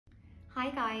Hi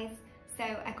guys! So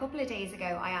a couple of days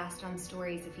ago I asked on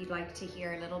stories if you'd like to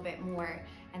hear a little bit more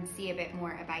and see a bit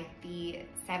more about the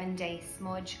 7-day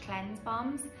smudge cleanse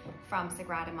bombs from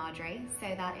Sagrada Madre.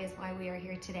 So that is why we are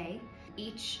here today.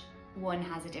 Each one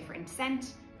has a different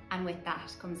scent and with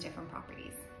that comes different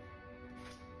properties.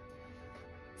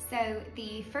 So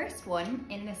the first one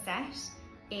in the set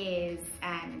is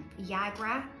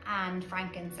Yagra and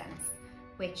frankincense,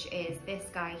 which is this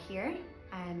guy here.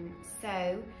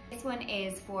 So this one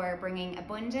is for bringing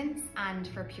abundance and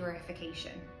for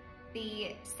purification.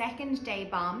 The second day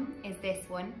balm is this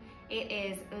one. It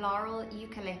is laurel,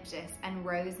 eucalyptus and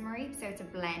rosemary, so it's a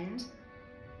blend.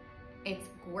 It's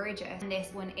gorgeous. And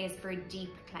this one is for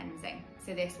deep cleansing,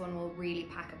 so this one will really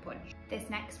pack a punch. This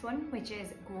next one, which is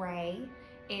grey,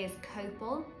 is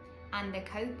Copal, and the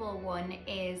Copal one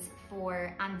is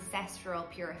for ancestral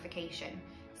purification.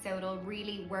 So it'll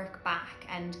really work back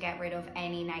and get rid of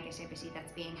any negativity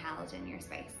that's being held in your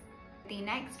space. The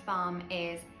next balm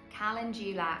is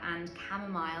Calendula and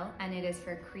Chamomile, and it is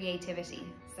for creativity.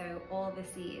 So all the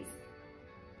C's.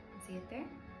 See it there?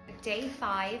 Day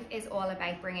 5 is all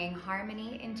about bringing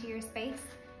harmony into your space,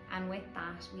 and with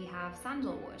that we have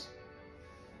Sandalwood.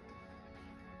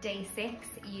 Day 6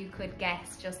 you could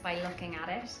guess just by looking at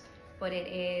it, but it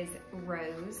is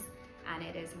Rose. And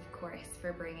it is of course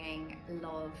for bringing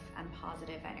love and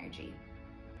positive energy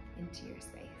into your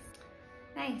space.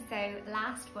 Nice, so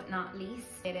last but not least,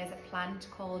 it is a plant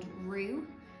called Rue,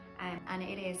 and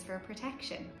it is for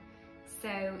protection.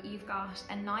 So you've got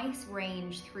a nice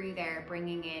range through there,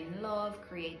 bringing in love,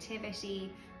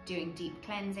 creativity, doing deep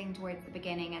cleansing towards the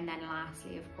beginning, and then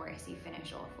lastly, of course, you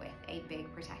finish off with a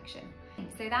big protection.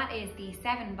 So that is the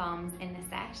 7 bombs in the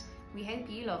set. We hope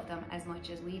you love them as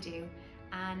much as we do,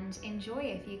 and enjoy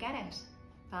if you get it.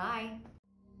 Bye.